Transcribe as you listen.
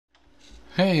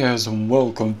Hey guys, and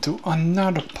welcome to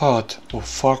another part of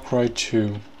Far Cry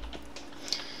 2.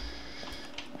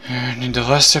 And in the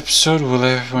last episode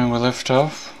when we left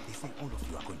off. They say all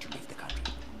of you are going to leave the country.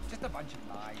 Just a bunch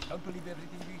of lies. Don't believe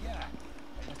everything you hear.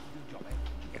 They must do your job, eh?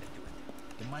 You gotta do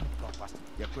it. The man got busted.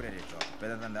 You're good at it, Joe.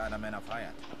 Better than the other men I've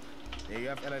hired.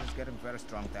 The UF is getting very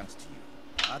strong thanks to you.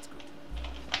 That's good.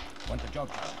 Want the job,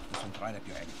 Joe? This one's right up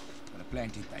your head. Got a plan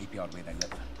to hit the APR where they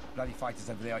live. Bloody fighters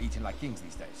over there are eating like kings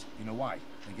these days. You know why?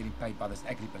 They're getting paid by this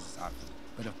agribusiness outfit.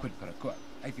 Bit of quid pro quo.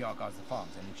 APR guards the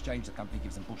farms, and in exchange the company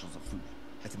gives them bushels of food.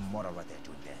 It's immoral what they're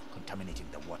doing there, contaminating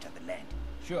the water, the land.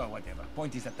 Sure, whatever.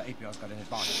 Point is that the APR's got an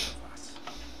advantage over us.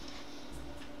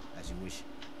 As you wish.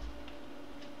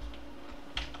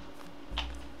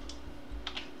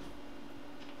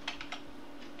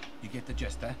 You get the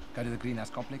gist, eh? Go to the greenhouse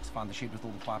complex, find the shed with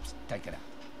all the pipes, take it out.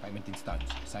 Payment in stones,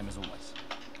 same as always.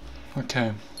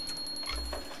 Okay.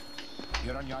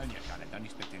 You're on your own, you kind of don't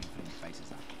expect any friendly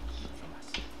faces out there from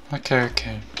us.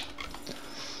 Okay.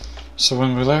 So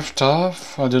when we left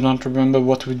off, I do not remember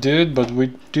what we did, but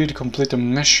we did complete a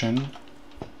mission.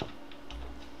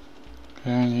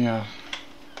 And yeah.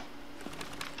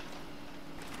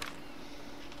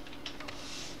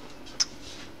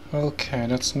 Okay,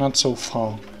 that's not so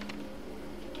far.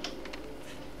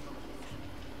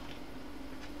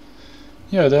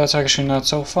 Yeah, that's actually not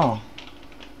so far.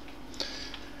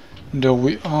 Though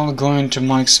we are going to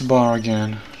Mike's bar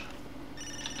again.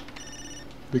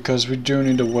 Because we do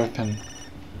need a weapon.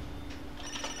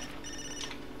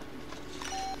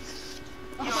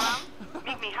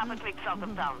 Meet me half a click south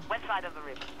of town, west side of the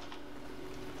river.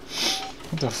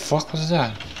 What the fuck was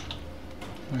that?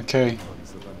 Okay.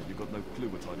 You've got no clue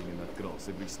what's hiding in that grass.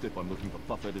 Every step I'm looking for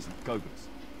buffheaders and cobras.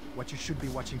 What you should be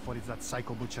watching for is that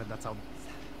psycho butcher that's out.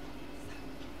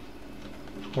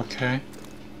 Okay.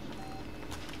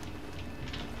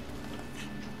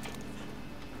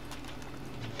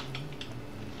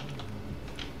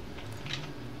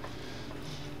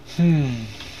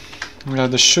 Well,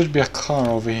 there should be a car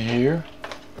over here.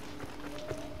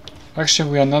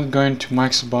 Actually, we are not going to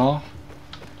Mike's bar,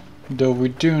 though we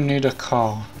do need a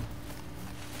car.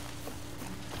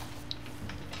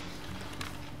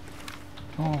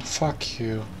 Oh, fuck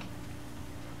you.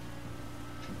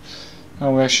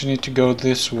 Oh, we actually need to go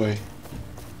this way.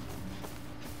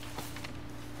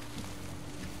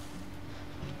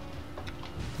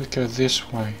 Let's go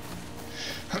this way.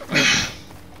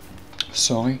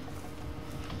 Sorry.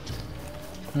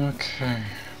 Okay.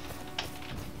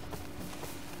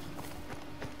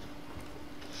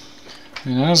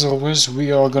 And as always,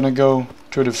 we are gonna go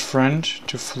to the friend,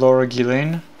 to Flora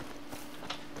Ghislaine,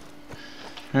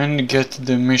 and get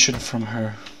the mission from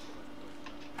her.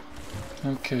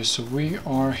 Okay, so we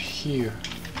are here.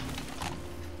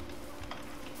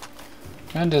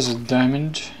 And there's a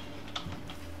diamond.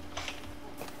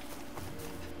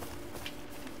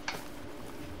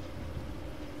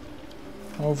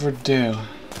 Over there.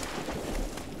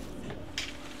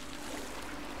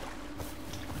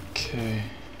 Okay.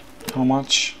 How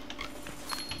much?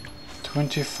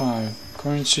 25.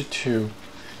 Currency 2.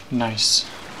 Nice.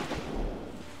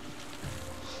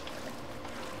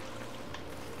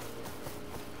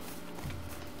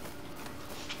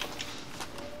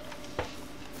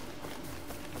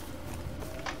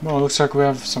 Well, looks like we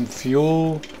have some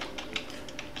fuel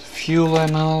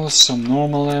ammo, some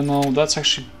normal ammo. That's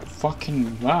actually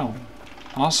fucking wow,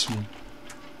 awesome.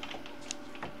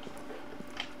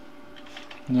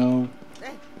 No.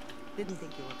 Hey, didn't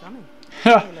think you were coming.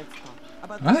 Ha! Hey, let's talk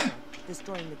about Huh? this one,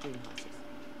 destroying the greenhouses.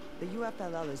 The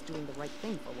UFLL is doing the right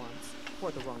thing for once,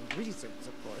 for the wrong reasons,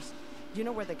 of course. You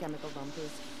know where the chemical dump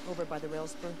is? Over by the rail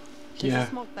spur? There's Yeah. a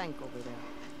small tank over there.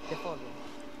 The folio.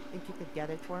 Think you could get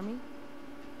it for me?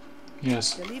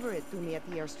 Yes. Deliver it to me at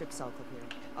the airstrip south of here.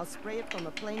 I'll spray it from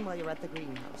a plane while you're at the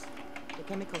greenhouse. The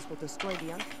chemicals will destroy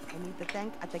the ant. I need the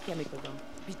tank at the chemical dump.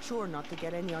 Be sure not to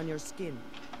get any on your skin.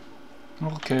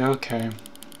 Okay.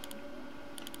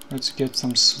 Let's get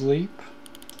some sleep.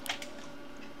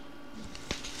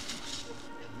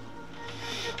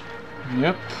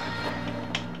 Yep.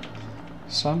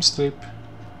 Some sleep.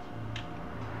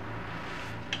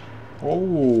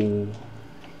 Oh.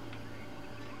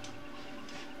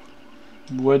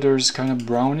 Weather's kind of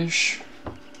brownish.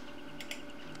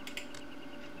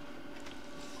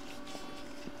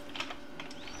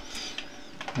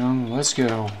 Let's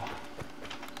go.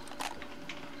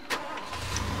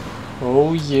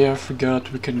 Oh yeah, I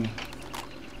forgot we can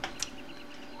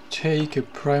take a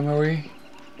primary,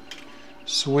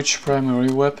 switch primary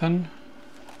weapon.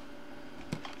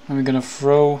 And we're gonna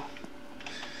throw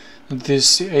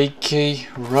this AK,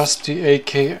 rusty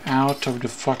AK out of the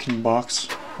fucking box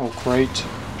or crate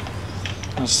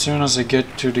as soon as I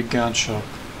get to the gun shop.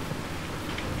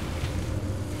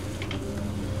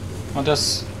 Oh,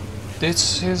 this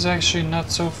is actually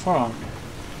not so far.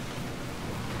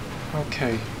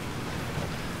 Okay.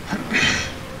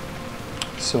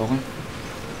 So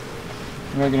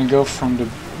we're gonna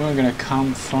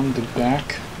come from the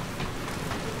back.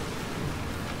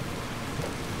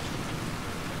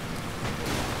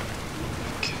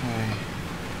 Okay.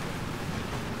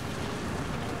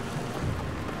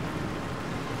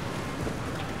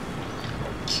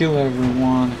 Kill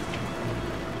everyone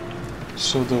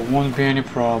so there won't be any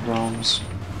problems.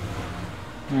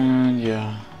 And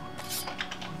yeah.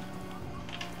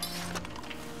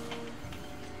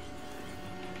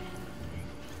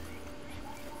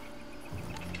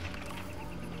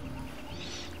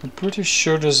 I'm pretty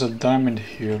sure there's a diamond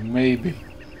here, maybe.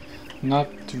 Not...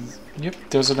 Yep,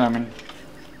 there's a diamond.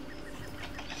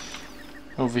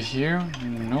 Over here?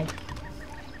 Nope.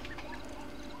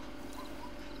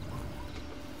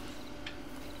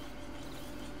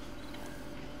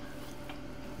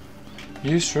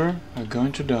 You, sir, are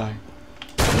going to die.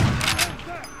 You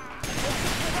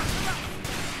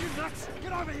nuts!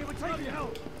 Get over here, we're taking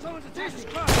help! Someone's a Jesus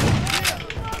Christ!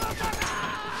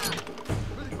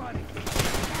 Really fighting.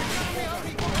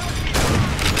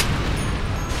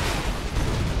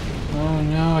 Oh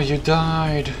no, you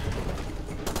died.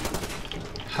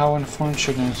 How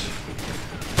unfortunate.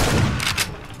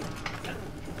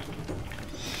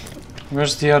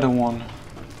 Where's the other one?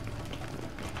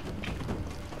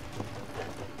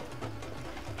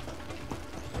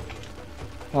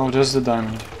 Oh, there's the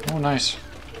diamond. Oh, nice.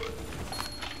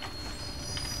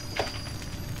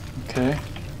 Okay.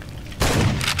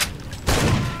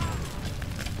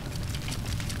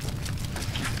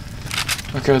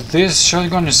 Okay, this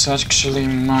shotgun is actually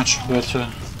much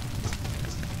better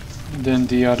than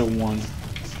the other one.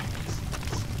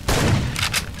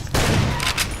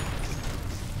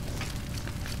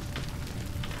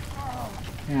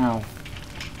 Ow.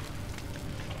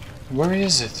 Where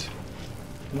is it?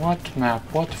 What map?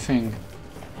 What thing?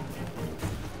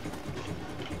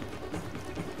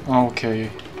 Okay,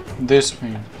 this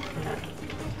thing.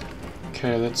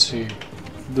 Okay, let's see.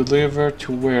 Deliver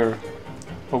to where?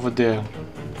 Over there.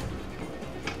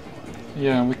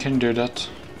 Yeah, we can do that.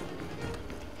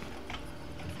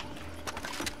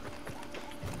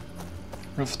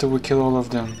 After we kill all of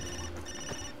them.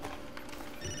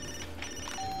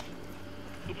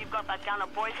 If you've got that can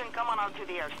of poison, come on out to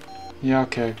the earth. Yeah,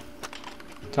 okay.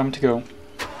 Time to go.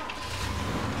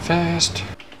 Fast!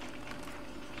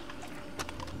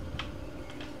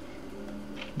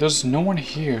 There's no one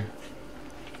here.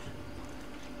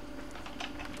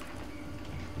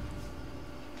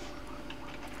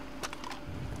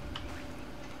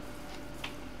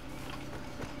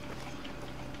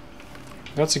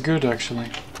 That's good, actually.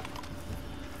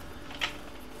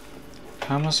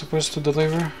 How am I supposed to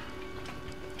deliver?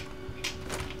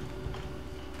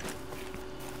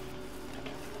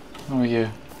 Oh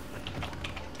yeah.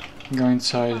 Go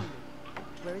inside.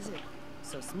 Where is it?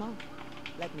 So small.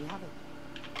 Let me have it.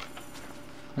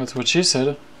 That's what she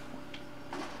said.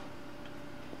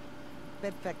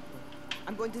 Perfecto.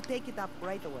 I'm going to take it up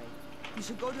right away. You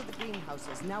should go to the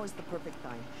greenhouses. Now is the perfect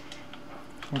time.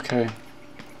 Okay.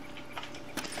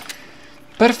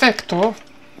 Perfecto.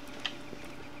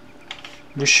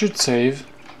 We should save.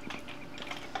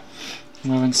 We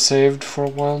haven't saved for a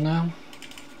while now.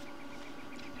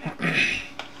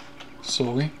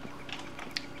 Sorry.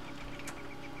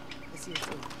 I see you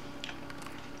soon.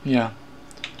 Yeah.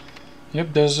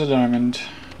 Yep, there's a diamond.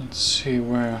 Let's see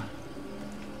where.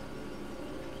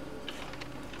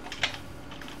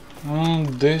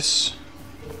 On this.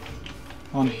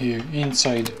 On here,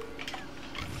 inside.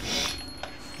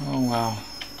 Oh wow.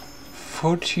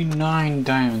 49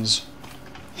 diamonds.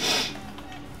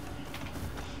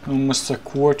 Almost a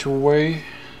quarter way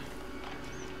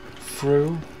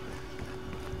through.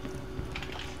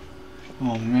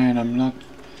 Oh man, I'm not...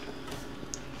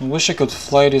 I wish I could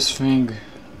fly this thing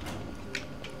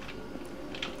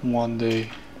one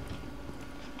day.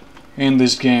 In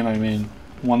this game, I mean.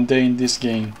 One day in this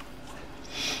game.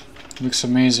 Looks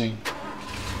amazing.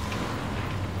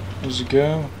 Let's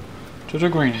go to the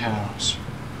greenhouse.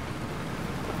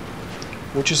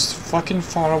 Which is fucking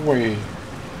far away.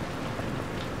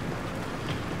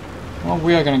 Well,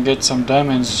 we are gonna get some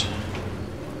diamonds.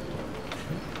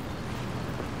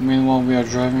 Meanwhile, we are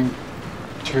driving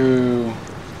to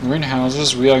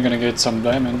greenhouses. We are gonna get some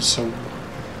diamonds, so...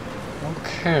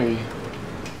 Okay.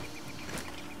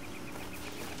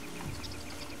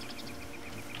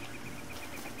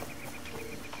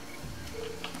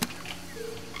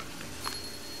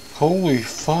 Holy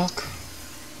fuck.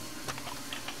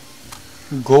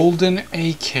 Golden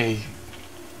AK.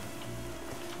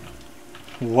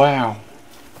 Wow.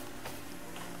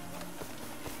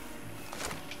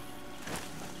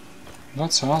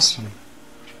 That's awesome.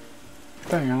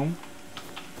 Bam.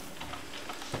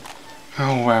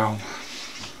 Oh wow.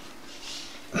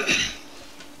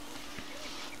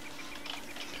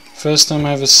 First time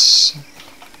I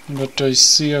that I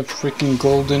see a freaking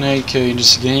golden AK in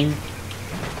this game.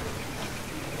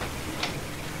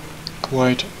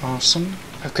 Quite awesome.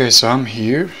 Okay, so I'm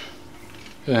here,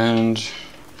 and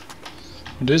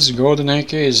this golden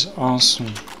AK is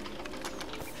awesome.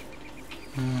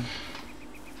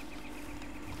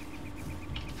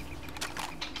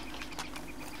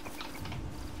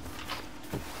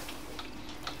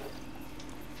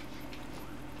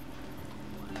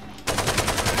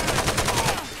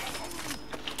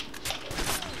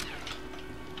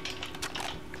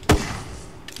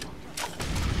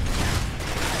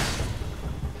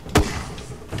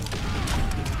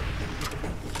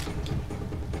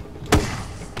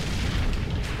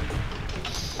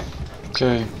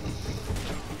 Okay.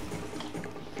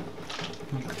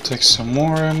 Take some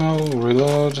more ammo,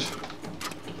 reload,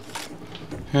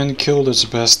 and kill these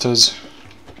bastards.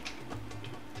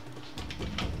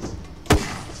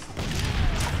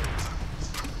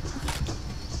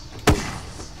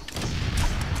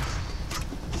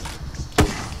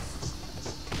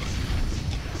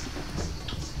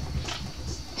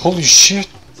 Holy shit!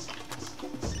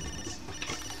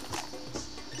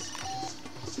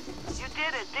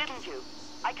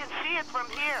 I can see it from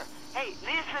here. Hey,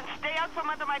 listen, stay out from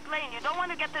under my plane. You don't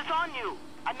want to get this on you.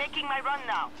 I'm making my run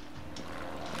now.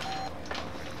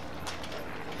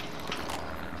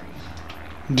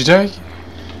 Did I?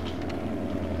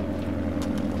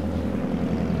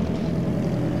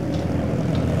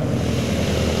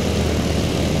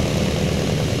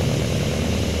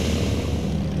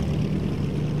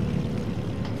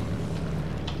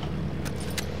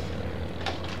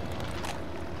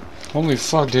 Holy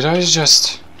fuck, did I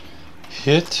just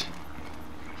hit?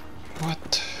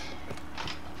 What?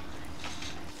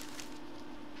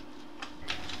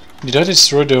 Did I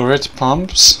destroy the red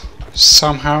pumps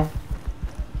somehow?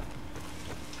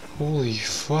 Holy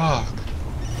fuck.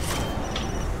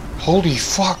 Holy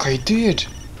fuck, I did!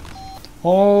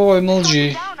 Oh,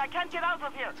 MLG. I can't get out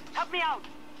of here. Help me out.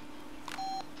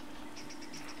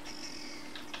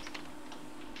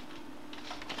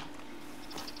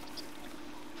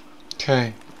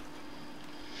 Okay.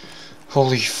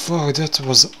 Holy fuck, that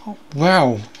was...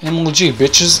 Wow! MLG,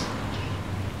 bitches!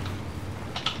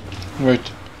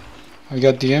 Wait. I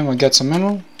got some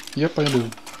ammo? Yep, I do.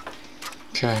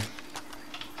 Okay.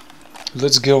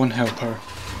 Let's go and help her.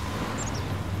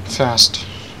 Fast.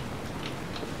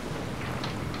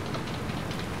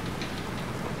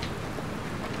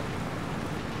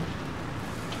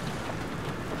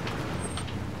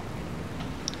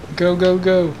 Go, go,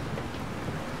 go!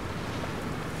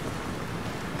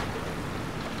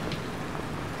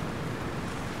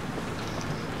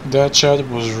 That shot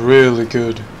was really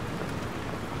good.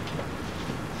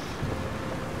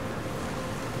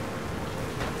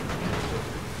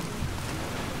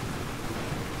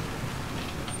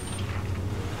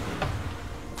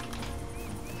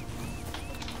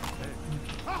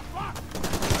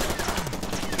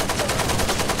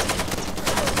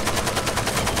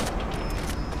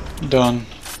 Done.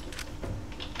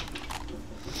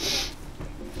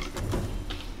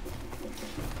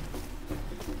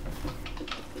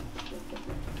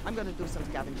 I'm gonna do some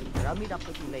scavenging here. I'll meet up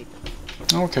with you later.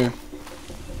 Okay.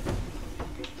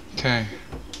 Okay.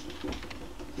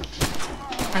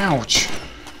 Ouch!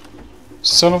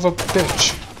 Son of a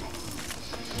bitch!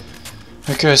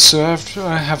 Okay, so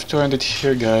I have to end it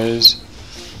here, guys.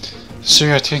 So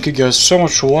yeah, thank you guys so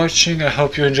much for watching. I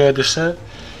hope you enjoyed this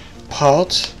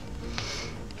part.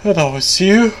 And I will see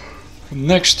you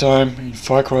next time in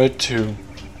FarCry 2.